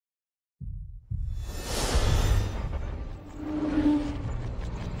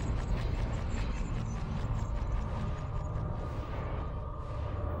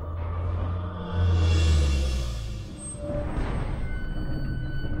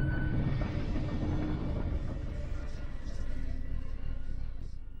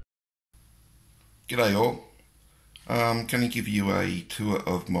G'day all. I'm going to give you a tour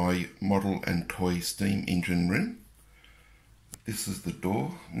of my model and toy steam engine room. This is the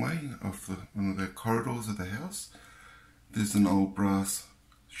doorway of one of the corridors of the house. There's an old brass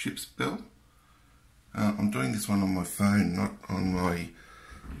ship's bell. I'm doing this one on my phone, not on my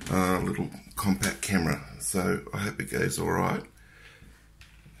little compact camera, so I hope it goes alright.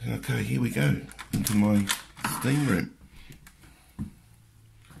 Okay, here we go, into my steam room.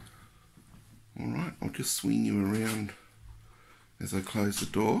 Alright, I'll just swing you around as I close the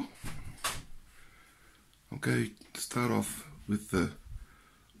door. I'll go start off with the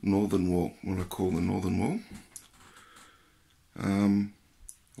northern wall, what I call the northern wall. A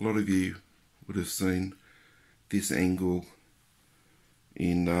lot of you would have seen this angle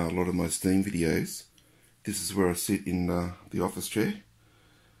in a lot of my steam videos. This is where I sit in the office chair.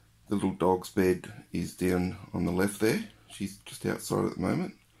 The little dog's bed is down on the left there. She's just outside at the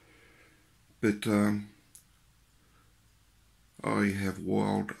moment. But I have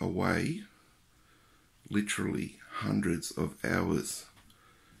whiled away literally hundreds of hours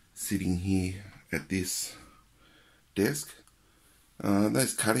sitting here at this desk.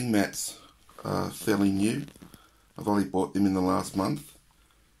 Those cutting mats are fairly new. I've only bought them in the last month.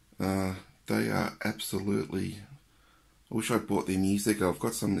 They are absolutely... I wish I'd bought them years ago. I've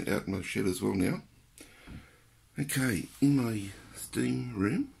got some out in my shed as well now. Okay, in my steam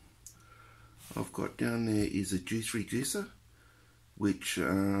room, I've got down there is a juice reducer, which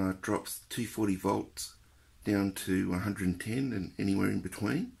drops 240 volts down to 110 and anywhere in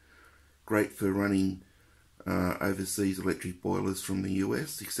between. Great for running overseas electric boilers from the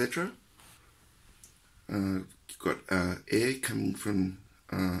US, etc. Got air coming from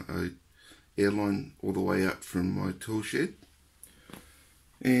a airline all the way up from my tool shed,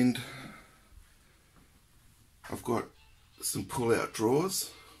 and I've got some pull-out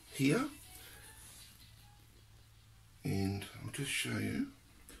drawers here, and I'll just show you.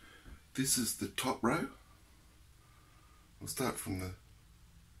 This is the top row. I'll start from the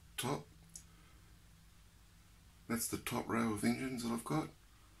top. That's the top row of engines that I've got.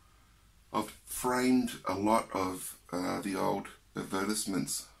 I've framed a lot of the old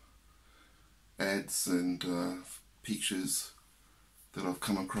advertisements, ads and pictures that I've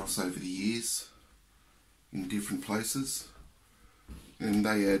come across over the years in different places, and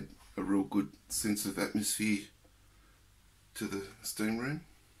they add a real good sense of atmosphere to the steam room.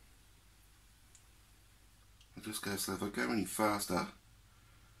 I'll just go slow. If I go any faster,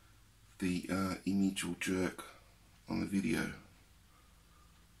 the image will jerk on the video.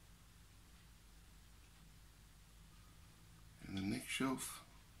 And the next shelf.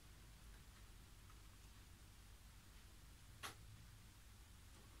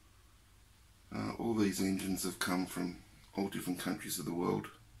 All these engines have come from all different countries of the world.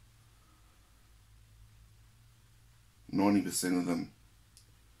 90% of them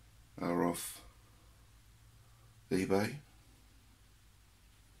are off eBay.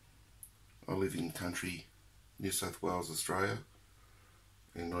 I live in country New South Wales, Australia,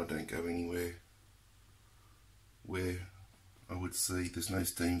 and I don't go anywhere where I would see there's no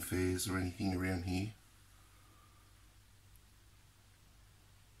steam fairs or anything around here.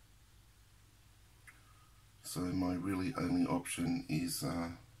 So my really only option is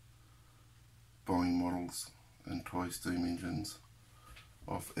buying models and toy steam engines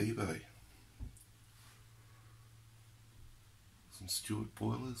off eBay. Some Stewart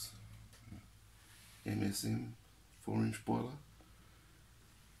boilers, MSM 4-inch boiler,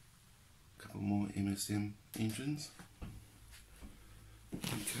 a couple more MSM engines.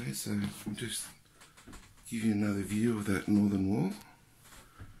 Okay, so I'll just give you another view of that northern wall.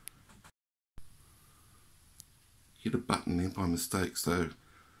 Hit a button there by mistake, so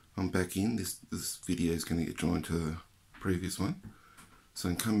I'm back in. This video is going to get joined to the previous one. So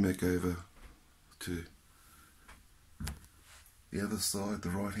I'm coming back over to the other side,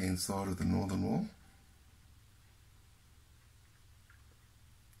 the right hand side of the northern wall.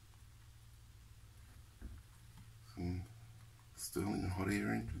 Some Stirling and hot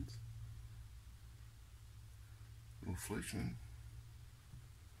air engines. Little Fleischmann.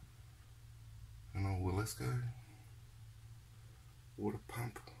 An old Willesco. Water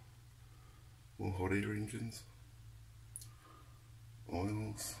pump, more hot air engines,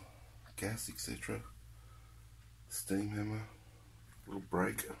 oils, gas, etc. Steam hammer, little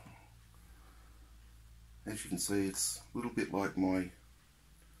brake. As you can see, it's a little bit like my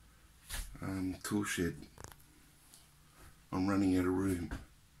tool shed. I'm running out of room.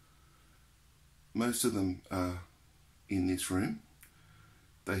 Most of them are in this room.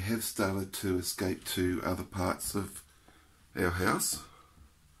 They have started to escape to other parts of our house.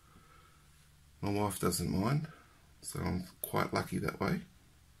 My wife doesn't mind, so I'm quite lucky that way.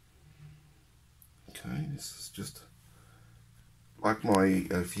 Okay, this is just like my,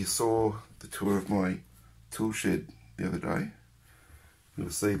 if you saw the tour of my tool shed the other day,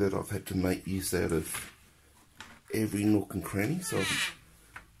 you'll see that I've had to make use out of every nook and cranny. So I've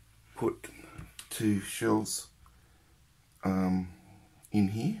put 2 shells in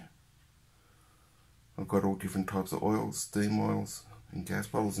here. I've got all different types of oils, steam oils and gas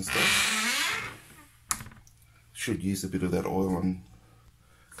bottles and stuff. Should use a bit of that oil on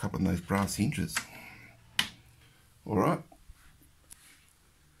a couple of those brass hinges. Alright,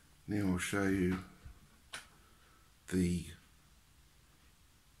 now I'll show you the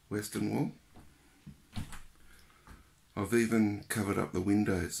western wall. I've even covered up the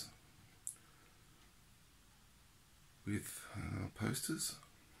windows with posters.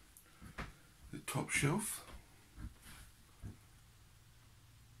 The top shelf,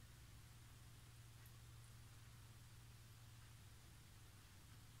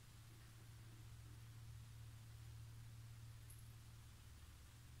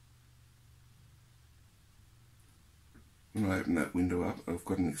 when I open that window up, I've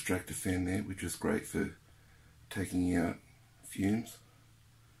got an extractor fan there, which is great for taking out fumes,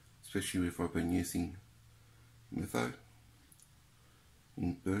 especially if I've been using metho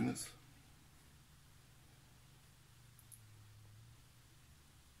in burners.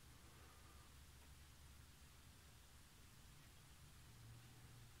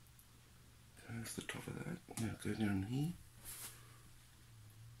 There's the top of that. Now go down here.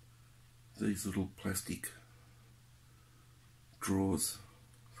 These little plastic drawers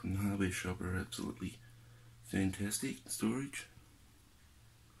from the hardware shop are absolutely fantastic storage.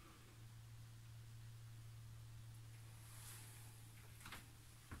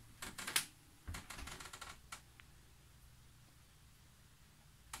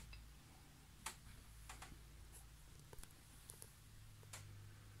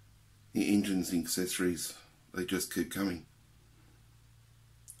 The engines and accessories, they just keep coming.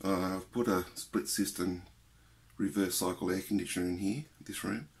 I've put a split system reverse cycle air conditioner in here, this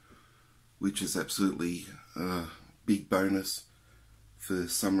room, which is absolutely a big bonus for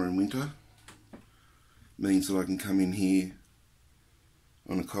summer and winter. Means that I can come in here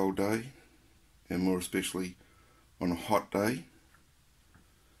on a cold day, and more especially on a hot day,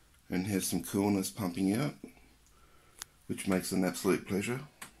 and have some coolness pumping out, which makes an absolute pleasure.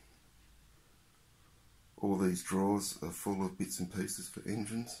 All these drawers are full of bits and pieces for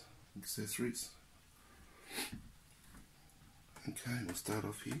engines, accessories. Okay, we'll start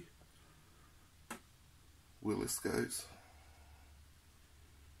off here. Willis goes.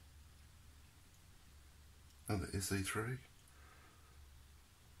 Another SE3.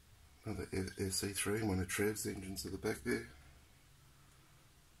 Another SE3, one of Trev's engines at the back there.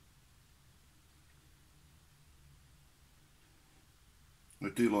 I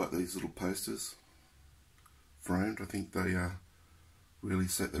do like these little posters framed. I think they really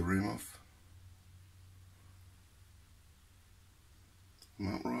set the room off.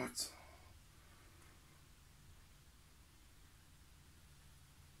 Uprights.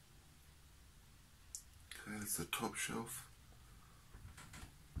 Okay, that's the top shelf.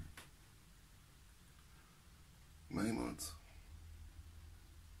 Maymods.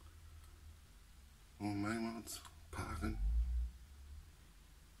 More Maymods. Parking.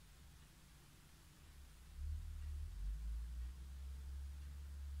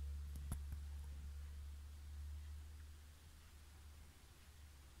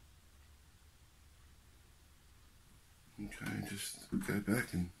 Okay, just go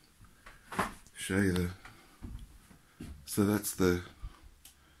back and show you the, so that's the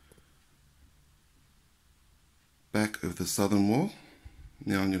back of the southern wall.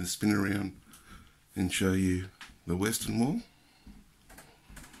 Now I'm going to spin around and show you the western wall.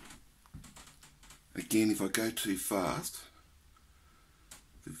 Again, if I go too fast,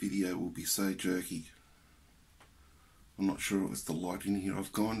 the video will be so jerky. I'm not sure it was the light in here.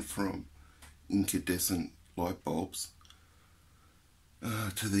 I've gone from incandescent light bulbs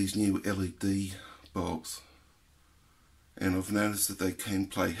to these new LED bulbs, and I've noticed that they can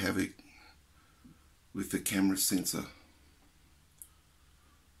play havoc with the camera sensor.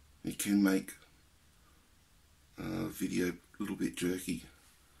 It can make video a little bit jerky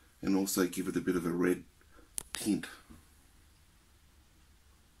and also give it a bit of a red tint.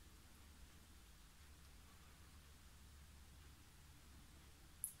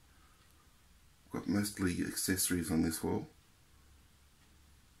 Got mostly accessories on this wall.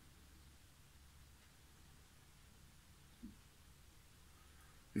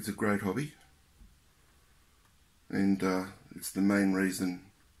 It's a great hobby, and it's the main reason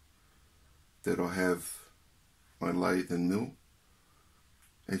that I have my lathe and mill.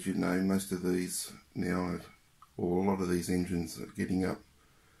 As you know, most of these now, or a lot of these engines are getting up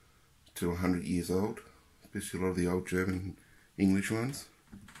to 100 years old, especially a lot of the old German English ones,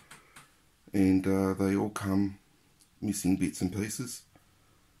 and they all come missing bits and pieces,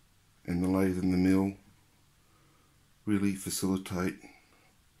 and the lathe and the mill really facilitate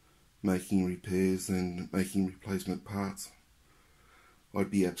making repairs and making replacement parts.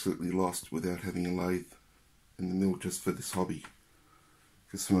 I'd be absolutely lost without having a lathe and the mill just for this hobby,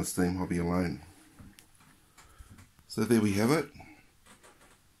 just for my steam hobby alone. So there we have it,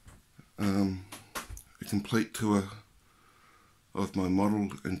 a complete tour of my model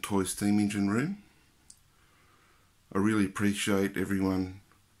and toy steam engine room. I really appreciate everyone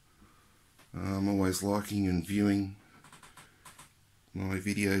always liking and viewing my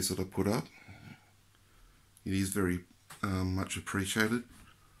videos that I put up. It is very much appreciated.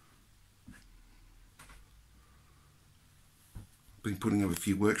 Been putting up a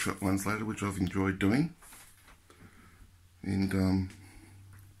few workshop ones later, which I've enjoyed doing, and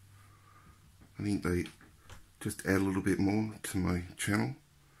I think they just add a little bit more to my channel.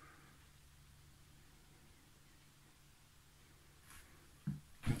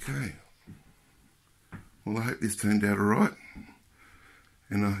 Okay, well, I hope this turned out alright,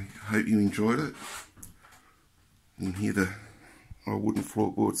 and I hope you enjoyed it. You can hear our wooden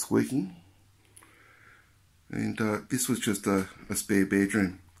floorboard squeaking. And this was just a spare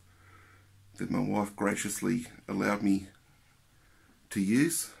bedroom that my wife graciously allowed me to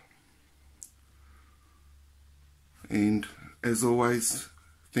use. And as always,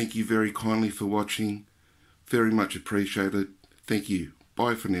 thank you very kindly for watching. Very much appreciated. Thank you.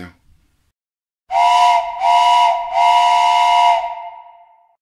 Bye for now.